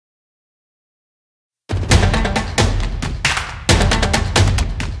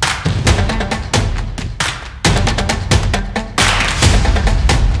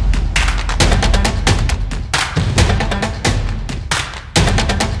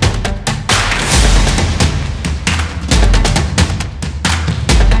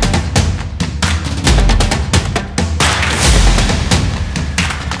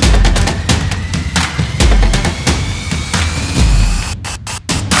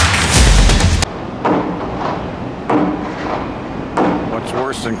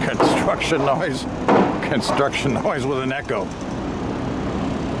some construction noise. Construction noise with an echo.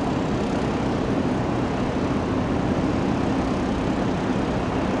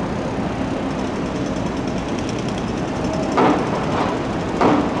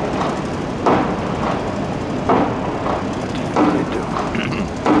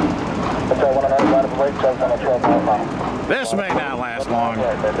 This may not last long.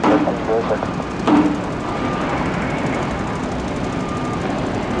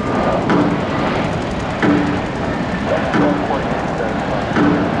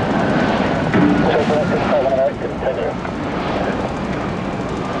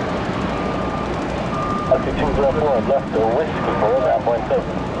 Left the whiskey for 9.7.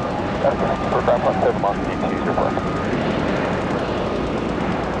 For 9.7 on DT, your plan.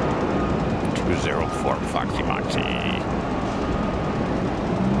 204 Foxy Moxie.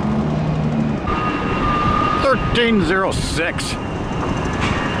 1306.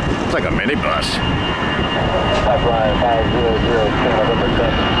 It's like a minibus. Pipeline 500 November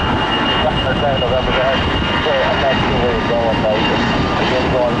 10. November 10. So I'm not sure where you're going, but again,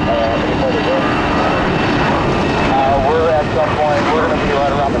 going any further there. We're at some point, we're going to be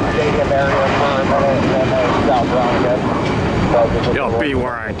right around the stadium area for a minute and then south around again. So you'll be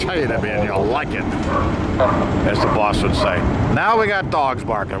where I tell you to be and you'll like it, as the boss would say. Now we got dogs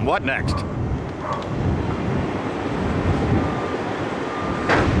barking. What next?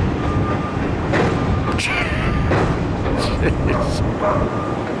 Jeez.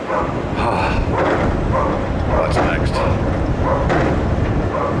 What's next?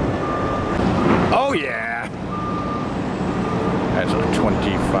 Oh yeah! That's a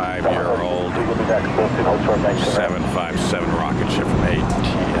 25-year-old 757 rocket ship from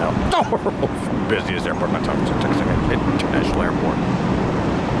ATL. Oh, busiest airport in the international airport.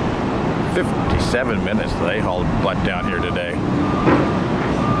 57 minutes they hauled butt down here today.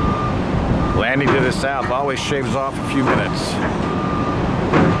 Landing to the south always shaves off a few minutes.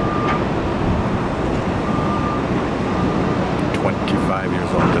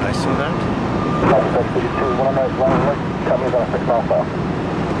 Years old. Did I see that?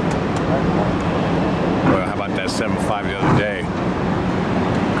 Well, how about that 7.5 the other day?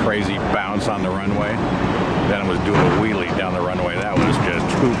 Crazy bounce on the runway. Then it was doing a wheelie down the runway. That was just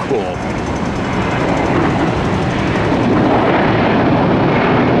too cool.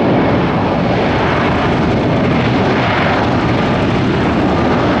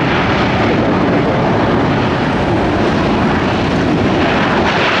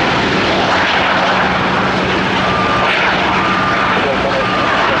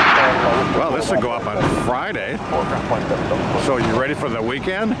 So you ready for the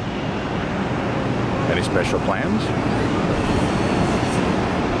weekend? Any special plans?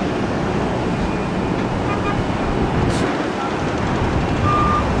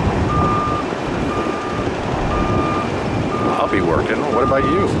 I'll be working. What about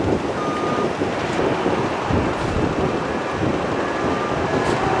you?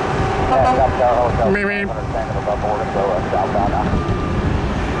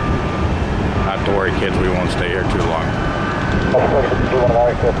 Not to worry, kids, we won't stay here too long. Let's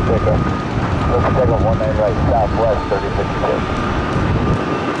take a 1 lane right southwest, 3056.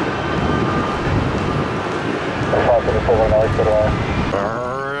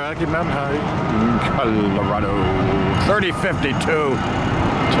 Rocky Mountain High, Colorado. 3052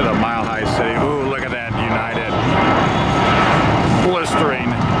 to the Mile High City. Ooh, look at that, United. Blistering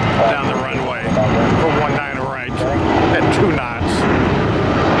down the runway for 19 right at 2 knots.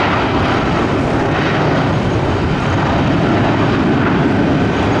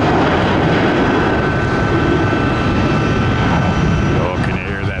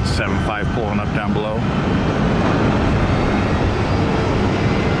 Pulling up down below.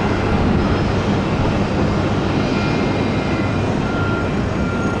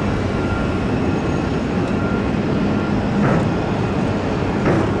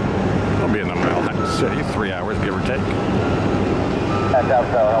 I'll be in the Mile High City, 3 hours, give or take.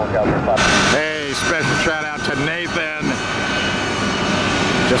 Hey, special shout out to Nathan.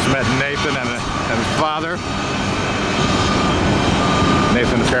 Just met Nathan and his father.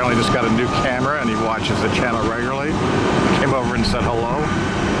 Nathan apparently just got a new camera and he watches the channel regularly. Came over and said hello.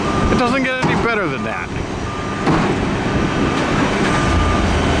 It doesn't get any better than that.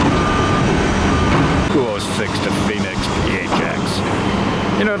 Cool 6 to Phoenix PHX.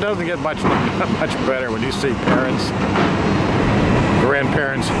 You know, it doesn't get much better when you see parents,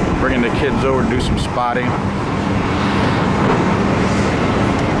 grandparents bringing the kids over to do some spotting.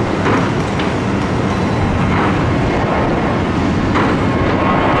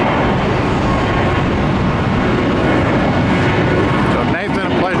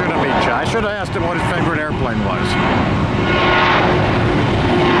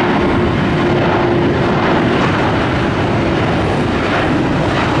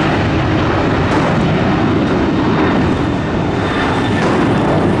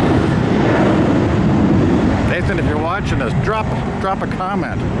 drop a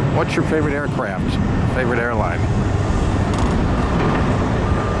comment. What's your favorite aircraft? Favorite airline?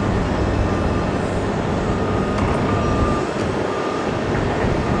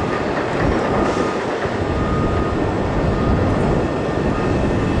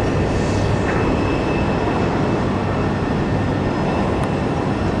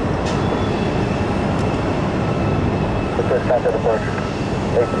 First time to departure.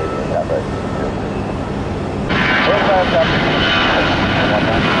 8 not right.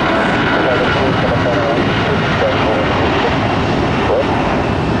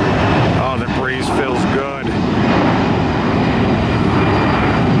 Oh, the breeze feels good.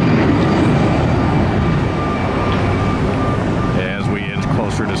 As we inch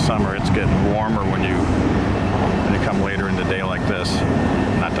closer to summer, it's getting warmer when you come later in the day like this.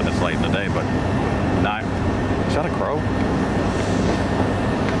 Not that it's late in the day, but not. Is that a crow?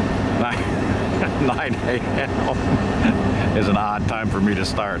 9 a.m. is an odd time for me to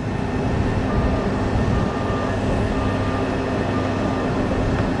start.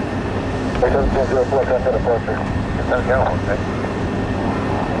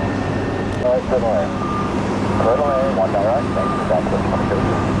 Runway 1 right,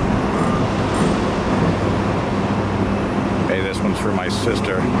 Hey, this one's for my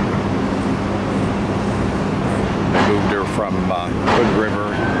sister. I moved her from Hood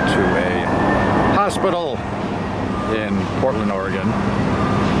River to a hospital in Portland, Oregon.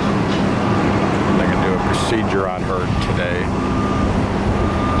 They're going to do a procedure on her today.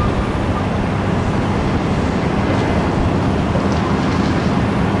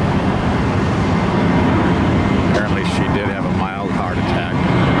 Apparently she did have a mild heart attack.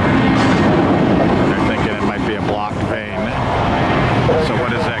 They're thinking it might be a blocked vein. So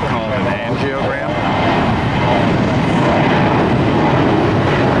what is that called? An angiogram?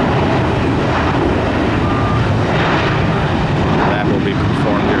 That will be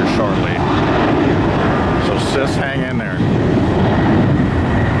performed here shortly. So sis, hang in there.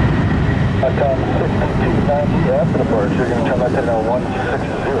 After departure, you're going to turn left to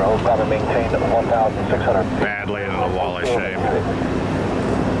 160, probably maintain 1,600 feet. Badly into the wall of shame.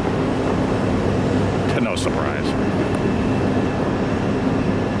 To no surprise.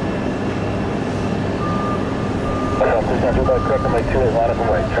 Please not do that correct runway 28 line up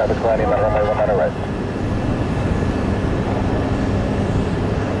away. Traffic landing on runway 1 right.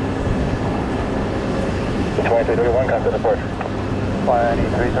 The 2331 comes to departure. Flying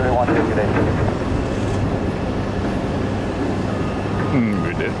 331 to good day.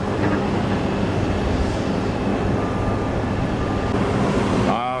 Good day.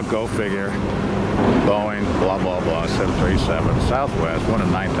 Oh, go figure. Boeing, blah, blah, blah, 737, Southwest, one of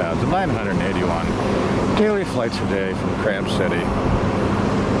 9,981 daily flights a day from Crab City,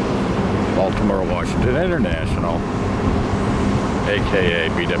 Baltimore, Washington International, aka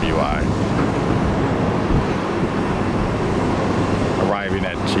BWI. Arriving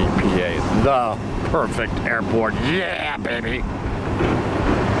at TPA, the perfect airport. Yeah, baby!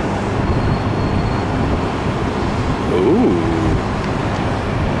 Ooh.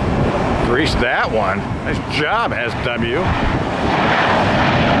 Greased that one. Nice job, SW.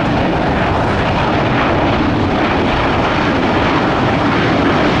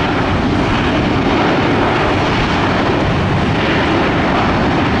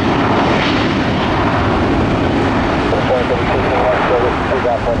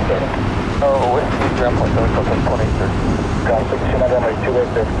 Oh, wait, ground point 23. Ground 16, runway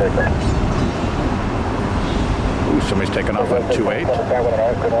 28, Ooh, somebody's taking off on 28.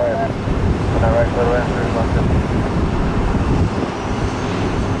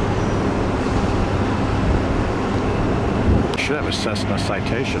 Should have a Cessna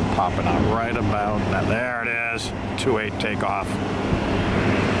Citation popping out right about now. There it is. 28 takeoff.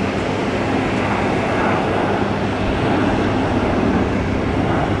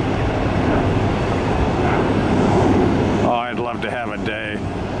 Oh, I'd love to have a day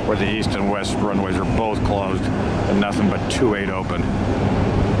where the east and west runways are both closed and nothing but 28 open.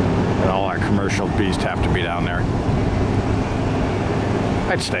 And all our commercial beasts have to be down there.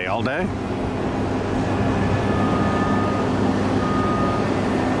 I'd stay all day.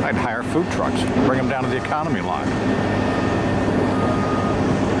 I'd hire food trucks, bring them down to the economy lot.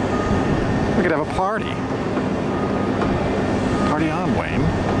 We could have a party. Party on, Wayne.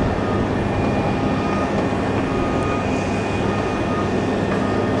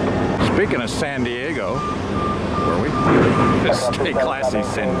 Speaking of San Diego, where are we? Stay classy,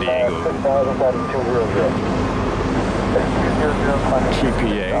 San Diego.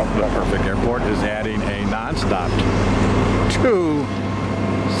 TPA, the perfect airport, is adding a nonstop to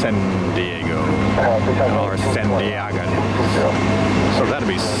San Diego. Or San Diego. So that'd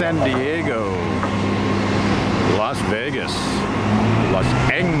be San Diego, Las Vegas, Los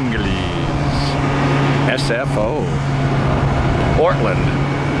Angeles, SFO, Portland,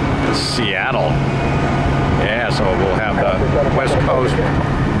 Seattle. Yeah, so we'll have the West Coast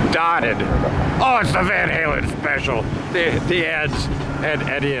dotted. Oh, it's the Van Halen special. The ads,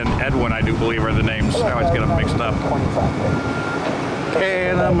 Eddie and Edwin, I do believe, are the names. I always get them mixed up.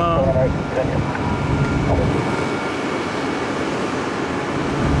 Panama.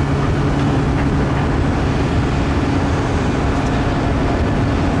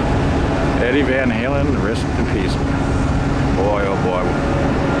 Eddie Van Halen, rest in peace. Boy, oh boy.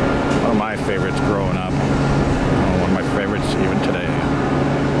 One of my favorites growing up. One of my favorites even today.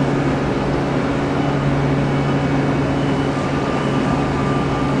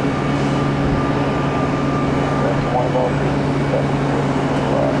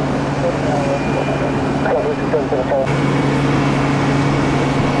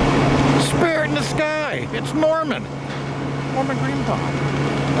 Spirit in the sky. It's Norman. Norman Greenbaum.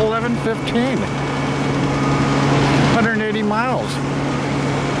 11:15. 180 miles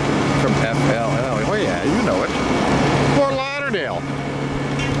from FLL. Oh yeah, you know it. Fort Lauderdale.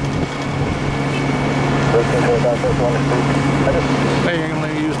 They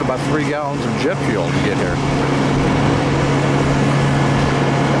only used about 3 gallons of jet fuel to get here.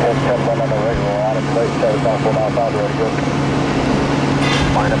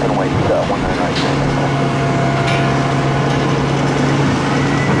 Line up and wait, 19 right.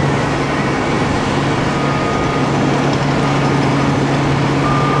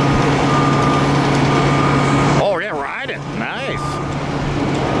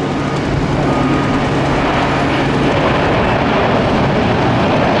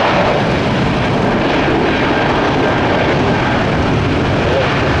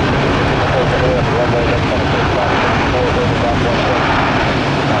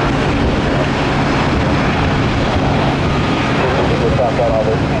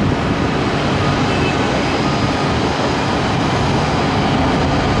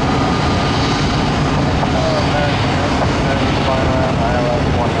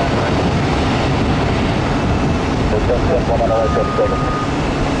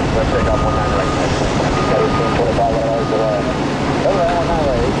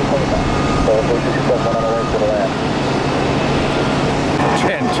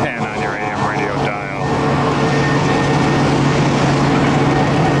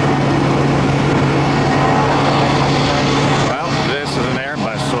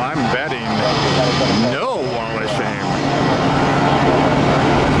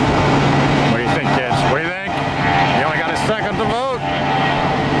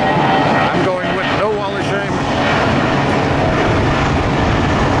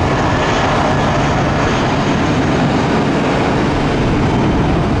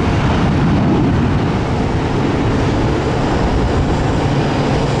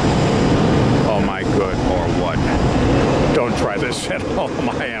 At home,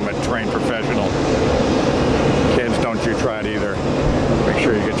 I am a trained professional. Kids, don't you try it either. Make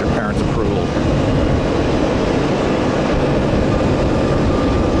sure you get your parents' approval.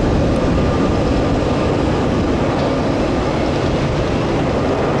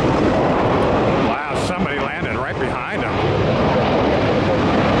 Wow, somebody landed right behind him.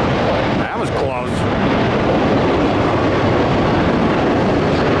 That was close.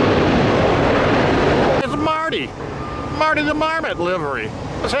 It's Marty. Marty the Marmot livery.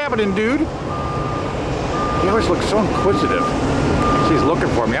 What's happening, dude? He always looks so inquisitive. He's looking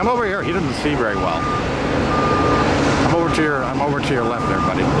for me. I'm over here. He doesn't see very well. I'm over to your left there,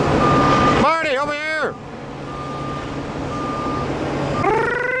 buddy. Marty, over here!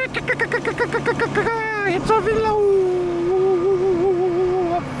 It's a villa.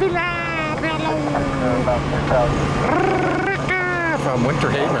 From Winter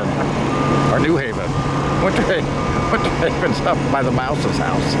Haven, or New Haven. Winter Haven's up by the Mouse's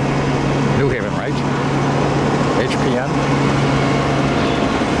house. New Haven, right? HPN.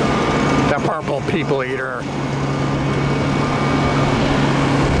 The purple people eater.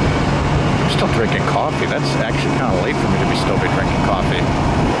 I'm still drinking coffee. That's actually kind of late for me to still be drinking coffee.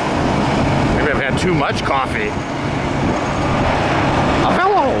 Maybe I've had too much coffee. Oh,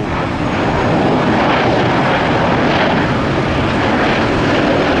 hello.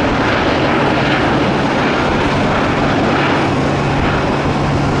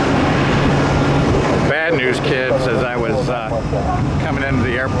 Bad news, kids. As I was coming into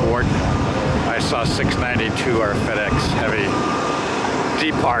the airport, I saw 692, our FedEx Heavy,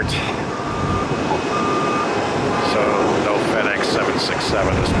 depart. So no FedEx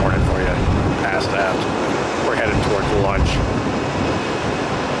 767 this morning for you. Past that. We're headed towards lunch.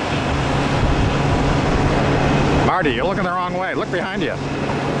 Marty, you're looking the wrong way. Look behind you.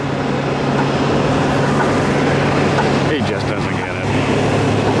 He just doesn't get it.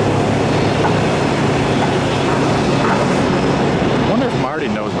 Wonder if Marty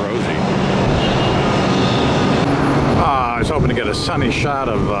knows Rosie. I was hoping to get a sunny shot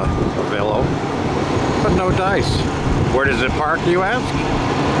of Velo, but no dice. Where does it park, you ask?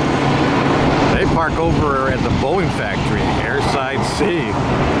 They park over at the Boeing factory, Airside C,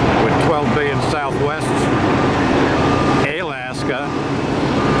 with 12 billion Southwest, Alaska,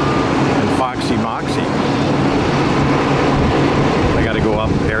 and Foxy Moxie. I got to go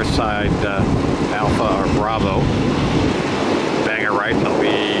up Airside Alpha or Bravo, bang it right, and they'll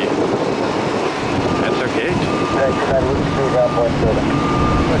be at their gate.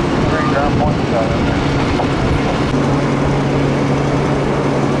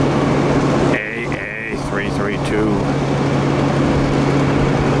 AA 332.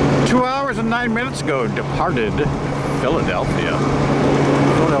 2 hours and 9 minutes ago, departed Philadelphia.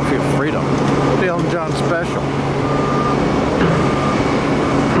 Philadelphia Freedom. The Elton John special.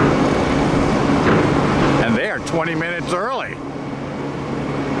 And they are 20 minutes early.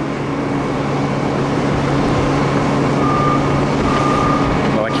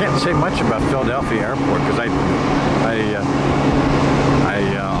 Well, I can't say much about Philadelphia Airport because I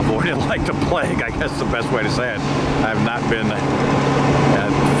avoid it like the plague. I guess the best way to say it. I have not been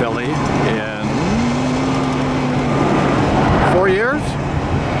at Philly in 4 years.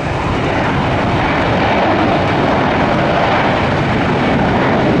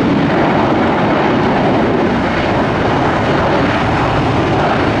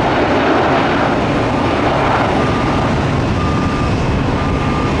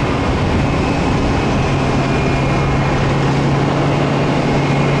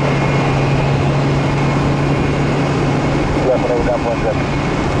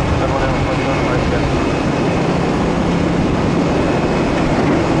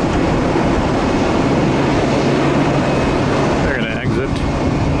 They're going to exit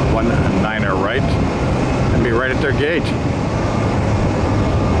 19er right and be right at their gate.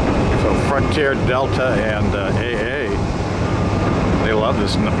 So Frontier, Delta, and AA, they love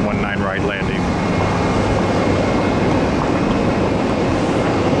this 19 right landing.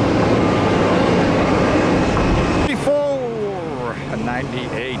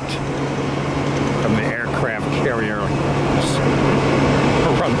 98 from the aircraft carrier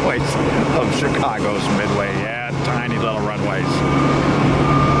runways of Chicago's Midway. Yeah, tiny little runways.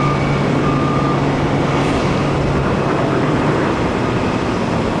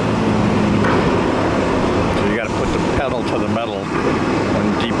 So you got to put the pedal to the metal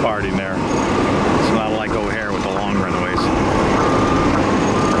when departing there. It's not like O'Hare with the long runways.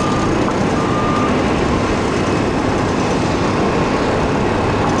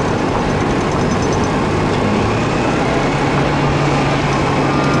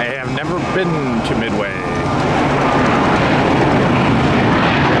 Been to Midway.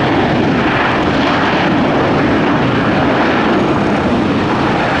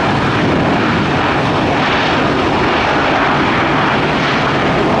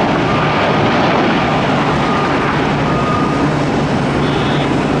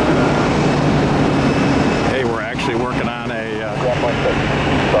 Hey, we're actually working on a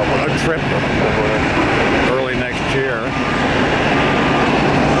trip early next year.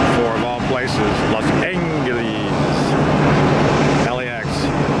 Places, Los Angeles, LAX.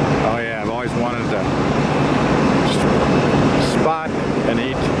 Oh yeah, I've always wanted to spot and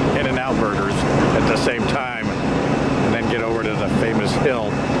eat In-N-Out burgers at the same time, and then get over to the famous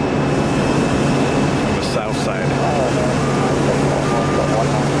hill on the south side.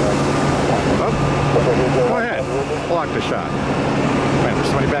 Oh, go ahead, block the shot. Wait, there's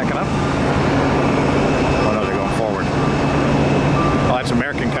somebody backing up? Oh no, they're going forward. Oh, that's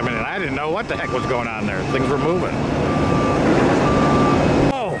American coming in. I didn't know what the heck was going on there. Things were moving.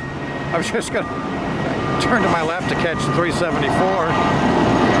 Oh, I was just going to turn to my left to catch 374.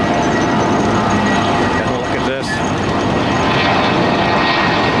 And look at this.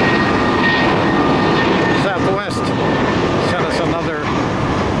 Southwest sent us another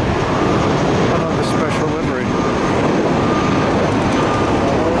special livery.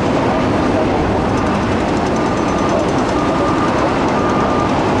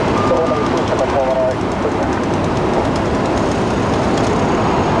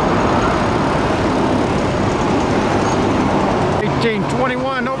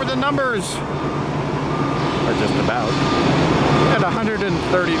 Over the numbers, or just about, at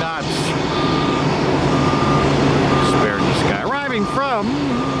 130 knots. Spare the sky. from,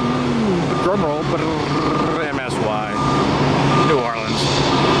 drumroll, MSY, New Orleans.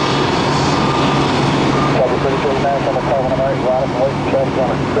 Okay,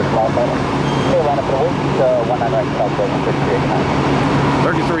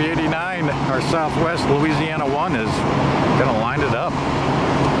 3389, our Southwest Louisiana One is gonna line it up.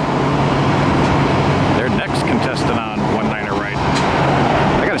 Their next contestant on 19er right.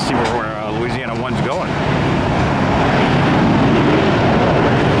 I gotta see where Louisiana One's going.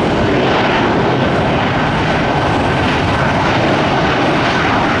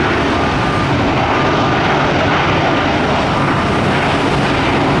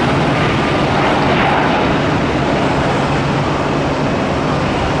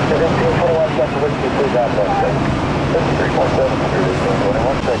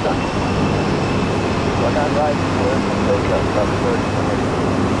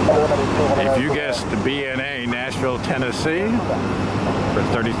 If you guessed BNA, Nashville, Tennessee, for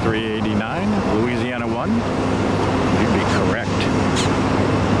 3389, Louisiana One, you'd be correct.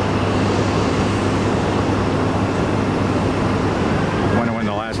 I wonder when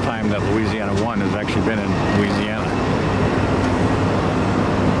the last time that Louisiana One has actually been in Louisiana.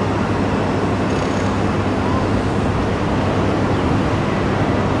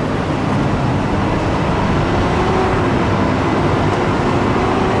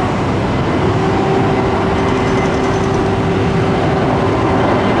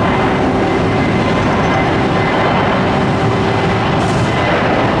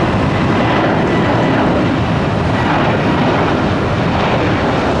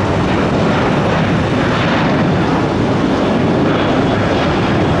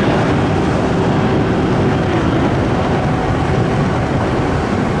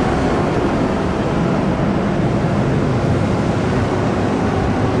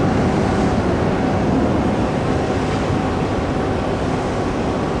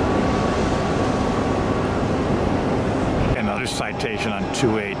 Citation on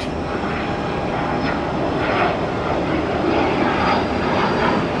 28.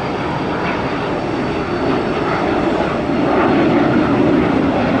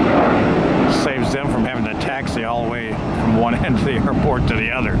 Saves them from having to taxi all the way from one end of the airport to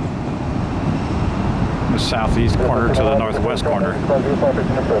the other. The southeast corner to the northwest corner.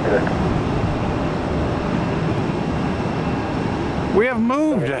 We have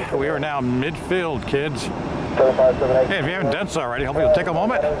moved. We are now midfield, kids. Hey, if you haven't done so already, hopefully you'll take a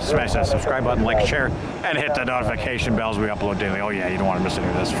moment, smash that subscribe button, like, share, and hit the notification bells we upload daily. Oh yeah, you don't want to miss any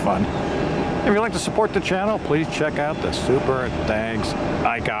of this fun. If you'd like to support the channel, please check out the super thanks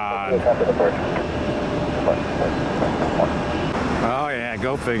icon. Oh yeah,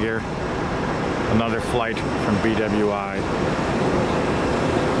 go figure. Another flight from BWI.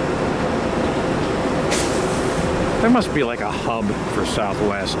 There must be like a hub for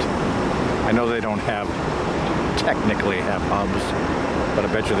Southwest. I know they don't technically have hubs, but I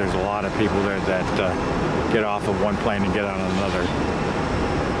bet you there's a lot of people there that get off of one plane and get on another.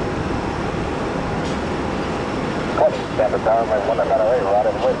 Standard power, my 198, right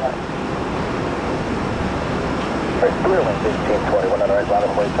in the way. Right, clear link 1820, 198, right in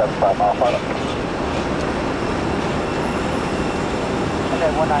the way, 75 mile final. Okay,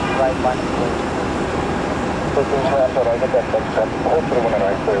 190 right, line in the way. 15 transfer, I get that next step. Hold for the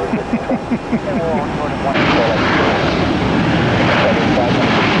 198, clear with 1520. Okay, we're on board at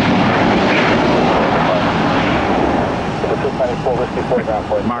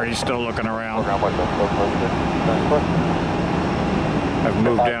 194. Marty's still looking around. I've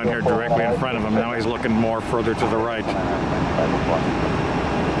moved down here directly in front of him. Now he's looking more further to the right.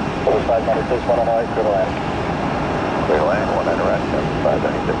 596, 109, clear land. Clear land, 109,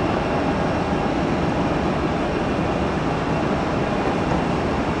 596.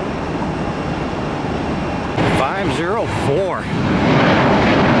 504. I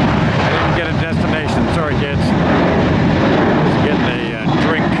didn't get a destination. Sorry, kids. Just getting a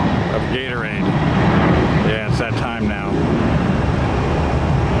drink of Gatorade. Yeah, it's that time now.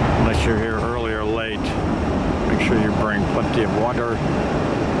 Unless you're here early or late, make sure you bring plenty of water,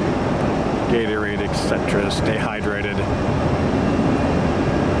 Gatorade, etc. Stay hydrated.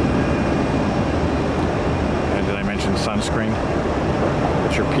 And did I mention sunscreen?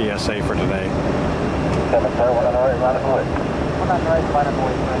 What's your PSA for today?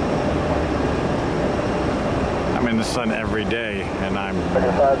 I'm in the sun every day, and I'm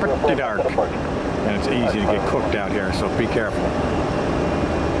pretty dark, and it's easy to get cooked out here, so be careful.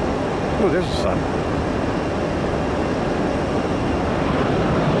 Oh, there's the sun.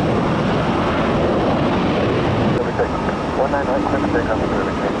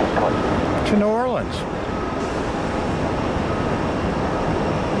 To New Orleans.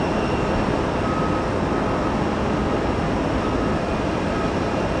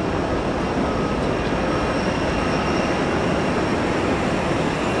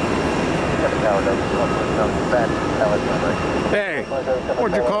 Hey,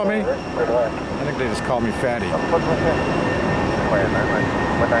 what'd you call me? I think they just called me fatty.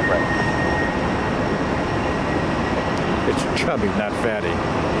 It's chubby, not fatty.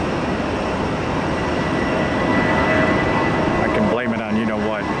 I can blame it on you know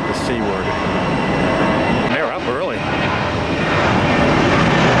what, the C word. They're up early.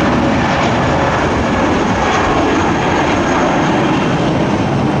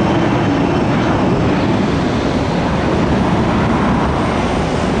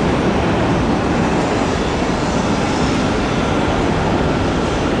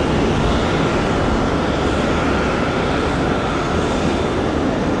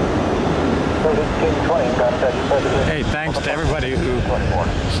 Hey, thanks to everybody who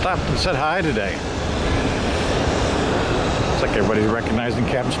stopped and said hi today. It's like everybody's recognizing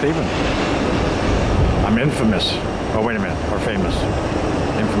Captain Stephen. I'm infamous. Oh, wait a minute. Or famous.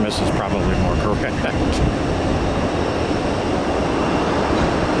 Infamous is probably more correct.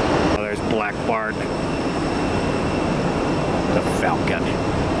 Oh, there's Black Bart. The Falcon.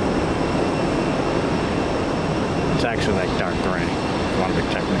 It's actually like dark gray. If you want to be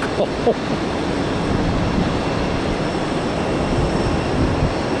technical.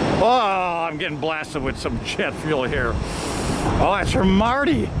 Oh, I'm getting blasted with some jet fuel here. Oh, that's from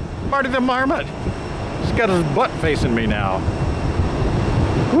Marty. Marty the Marmot. He's got his butt facing me now.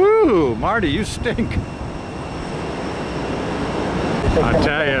 Woo, Marty, you stink. I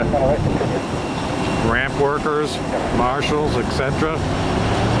tell you, ramp workers, marshals, etc.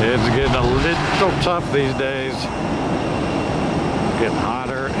 It's getting a little tough these days. Getting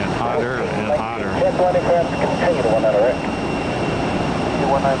hotter and hotter and hotter.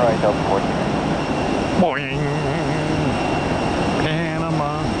 19 right, Delta 14. Boing.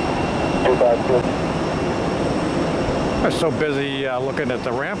 Panama. 252. I was so busy looking at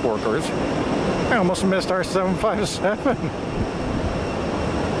the ramp workers, I almost missed our 757.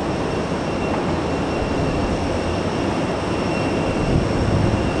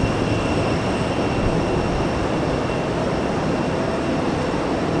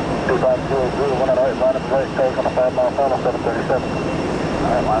 One on right, line of plate, take on a 5-mile final, 737.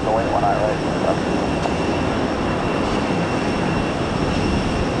 Alright, line the wing, one eye right.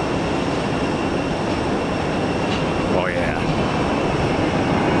 Oh yeah.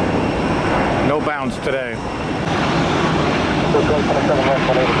 No bounds today.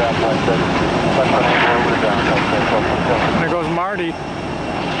 There goes Marty.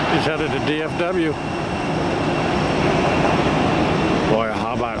 He's headed to DFW. Boy,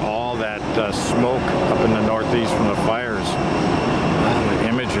 how about all that smoke up in the northeast from the fires? Wow, the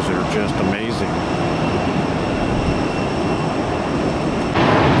images are just amazing.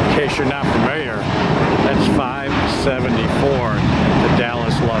 In case you're not familiar, that's 574, the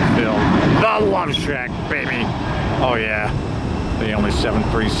Dallas Love Field. The Love Shack, baby! Oh yeah, the only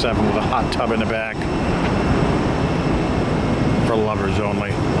 737 with a hot tub in the back. For lovers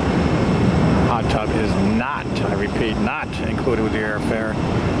only. Hot tub is not, I repeat, not included with the airfare.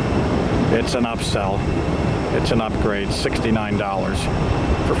 It's an upsell. It's an upgrade. $69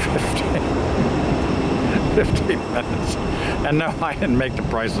 for 15 minutes. And no, I didn't make the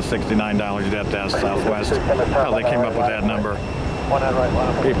price of $69. You'd have to ask Southwest how they came up with that number.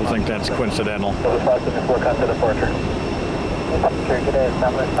 People think that's coincidental.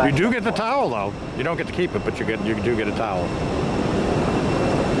 You do get the towel though. You don't get to keep it, but you do get a towel.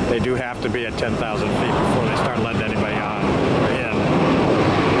 They do have to be at 10,000 feet before they start letting anybody on in.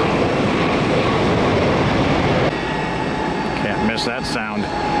 Can't miss that sound.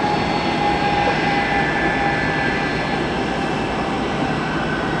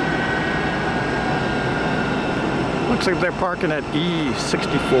 Looks like they're parking at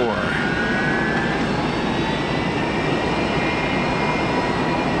E64.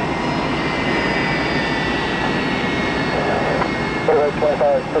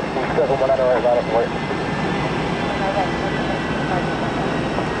 2567, one on the right, line of plate.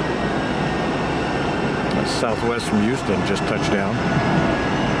 That's Southwest from Houston, just touched down.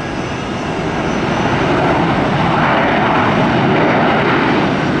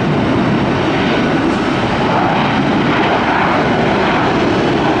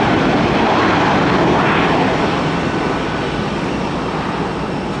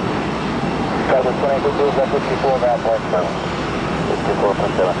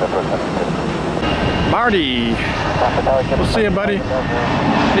 Marty, we'll see you, buddy.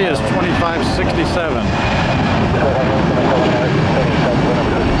 He is 2567.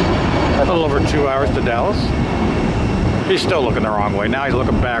 A little over 2 hours to Dallas. He's still looking the wrong way. Now he's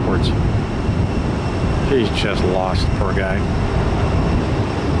looking backwards. He's just lost, poor guy.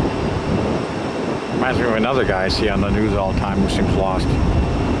 Reminds me of another guy I see on the news all the time who seems lost.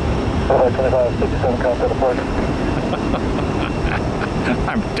 2557, contact approach.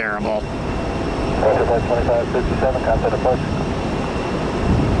 I'm terrible. 2557, contact approach.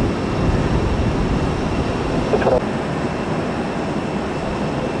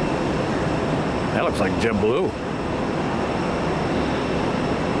 That looks like JetBlue.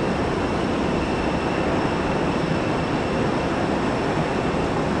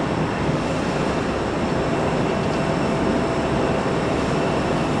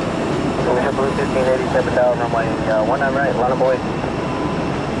 JetBlue 1587 down runway 19 right, line of boy.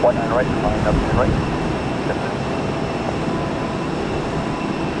 19 right, line up to right.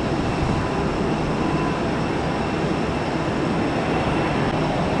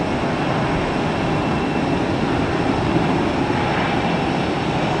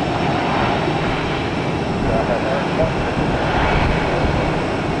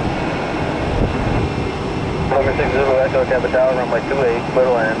 Number 60 Echo Capital, runway 28, clear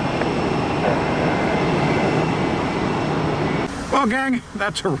to land. Well, gang,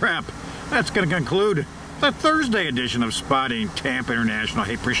 that's a wrap. That's going to conclude the Thursday edition of Spotting Tampa International.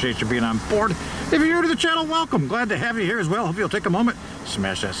 Hey, appreciate you being on board. If you're new to the channel, welcome. Glad to have you here as well. Hope you'll take a moment,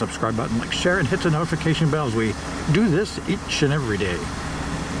 smash that subscribe button, like, share, and hit the notification bells. We do this each and every day.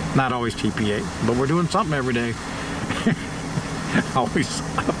 Not always TPA, but we're doing something every day. Always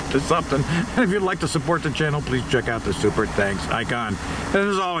up to something. And if you'd like to support the channel, please check out the super thanks icon. And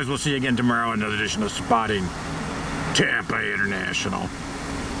as always, we'll see you again tomorrow in another edition of Spotting Tampa International.